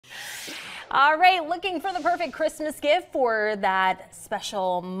All right, looking for the perfect Christmas gift for that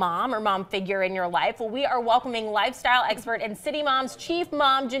special mom or mom figure in your life? Well, we are welcoming lifestyle expert and City Mom's chief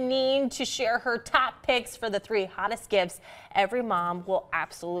mom, Janine, to share her top picks for the 3 hottest gifts every mom will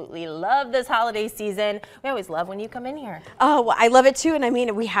absolutely love this holiday season. We always love when you come in here. Oh, well, I love it too. And I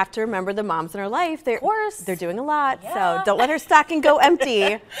mean, we have to remember the moms in our life. Of course. They're doing a lot. Yeah. So don't let her stocking go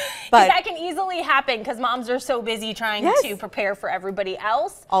empty. But that can easily happen because moms are so busy trying to prepare for everybody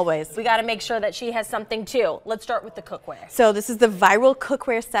else. Always. We got to make sure that she has something too. Let's start with the cookware. So this is the viral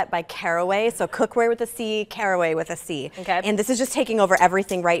cookware set by Caraway. So cookware with a C, Caraway with a C. Okay. And this is just taking over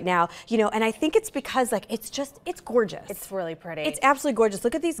everything right now. You know, and I think it's because like it's gorgeous. It's really pretty. It's absolutely gorgeous.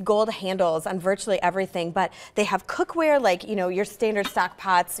 Look at these gold handles on virtually everything, but they have cookware like, you know, your standard stock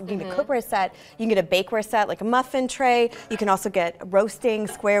pots. You can get a cookware set, you can get a bakeware set like a muffin tray. You can also get roasting,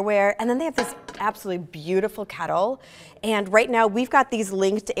 squareware, and then they have this absolutely beautiful kettle. And right now we've got these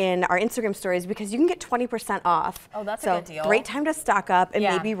linked in our Instagram stories because you can get 20% off. Oh, that's so a good deal. Great time to stock up and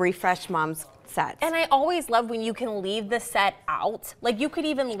maybe refresh mom's sets. And I always love when you can leave the set out. Like you could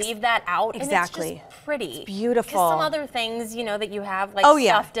even leave that out and it's just pretty. It's beautiful. Because some other things, you know, that you have like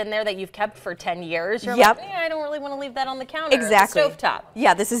stuffed in there that you've kept for 10 years, you're like, I don't really want to leave that on the counter. Exactly. Or the stovetop.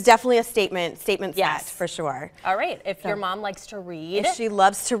 Yeah, this is definitely a statement set for sure. All right, if your mom likes to read. If she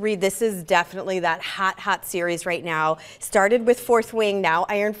loves to read, this is definitely that hot series right now. Started with Fourth Wing, now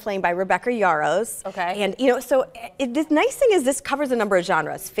Iron Flame by Rebecca Yarros. Okay. And you know, so the nice thing is this covers a number of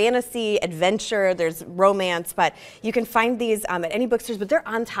genres. Fantasy, adventure, there's romance, but you can find these at any bookstores, but they're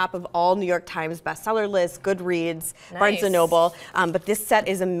on top of all New York Times bestseller lists, Goodreads, Barnes & Noble. But this set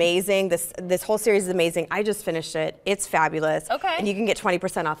is amazing. This whole series is amazing. I just finished it. It's fabulous. Okay. And you can get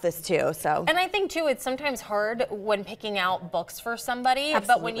 20% off this too. So. And I think too, it's sometimes hard when picking out books for somebody,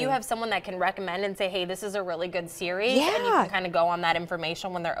 but when you have someone that can recommend and say, hey, this is a really good series, and you can kind of go on that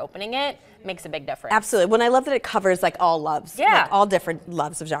information when they're opening it, makes a big difference. Absolutely. When I love that it covers like all loves. Yeah. Like all different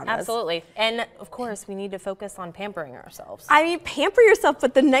loves of genres. Absolutely. And of course, we need to focus on pampering ourselves. I mean, pamper yourself,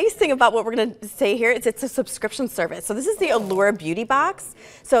 but the nice thing about what we're going to say here is it's a subscription service. So this is the Allure Beauty Box.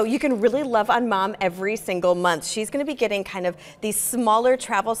 So you can really love on mom every single month. She's going to be getting kind of these smaller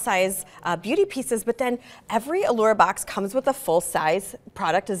travel size beauty pieces, but then every Allure box comes with a full size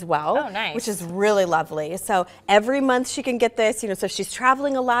product as well. Oh, nice. Which is really lovely. So every month she can get this, you know, so if she's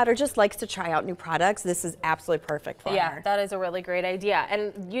traveling a lot or just likes to try out new products, this is absolutely perfect for her. Yeah, that is a really great idea.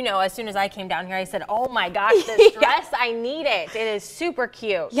 And you know, as soon as I came down here, I said, oh my gosh, this dress, I need it. It is super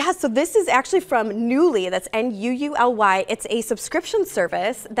cute. Yeah, so this is actually from Nuuly, that's N-U-U-L-Y. It's a subscription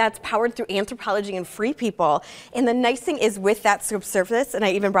service that's powered through Anthropologie and Free People. And the nice thing is with that service, and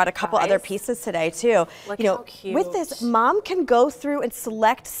I even brought a couple other pieces today too. Look you know, how cute. with this, mom can go through and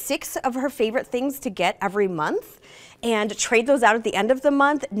select 6 of her favorite things to get every month and trade those out at the end of the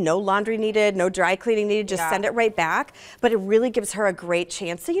month. No laundry needed, no dry cleaning needed, just send it right back. But it really gives her a great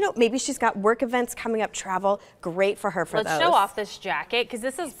chance. So, you know, maybe she's got work events coming up, travel, great for her for those. Let's show off this jacket because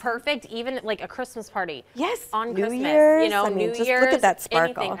this is perfect, even like a Christmas party. Yes, on New Christmas. Year's, You know, I mean, New just Year's, look at that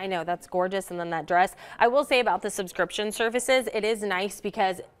sparkle. anything. I know, that's gorgeous. And then that dress. I will say about the subscription services, it is nice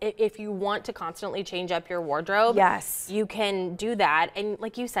because if you want to constantly change up your wardrobe, you can do that. And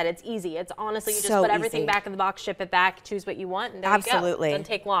like you said, it's easy. It's honestly, you just put everything back in the box, ship it back, choose what you want. And there Absolutely. you go. Doesn't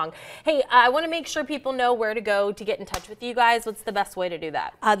take long. Hey, I want to make sure people know where to go to get in touch with you guys. What's the best way to do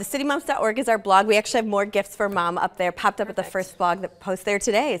that? TheCityMoms.org is our blog. We actually have more gifts for mom up there, popped up at the first blog that posts there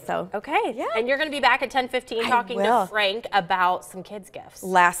today. So okay, and you're going to be back at 10:15 talking to Frank about some kids gifts.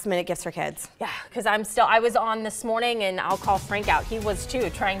 Last minute gifts for kids. Yeah, because I was on this morning, and I'll call Frank out. He was too,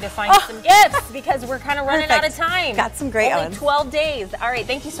 trying to find some gifts because we're kind of running out of time. Got some great ones. 12 days. All right,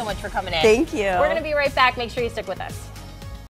 thank you so much for coming in. Thank you. We're going to be right back. Make sure you stick with us.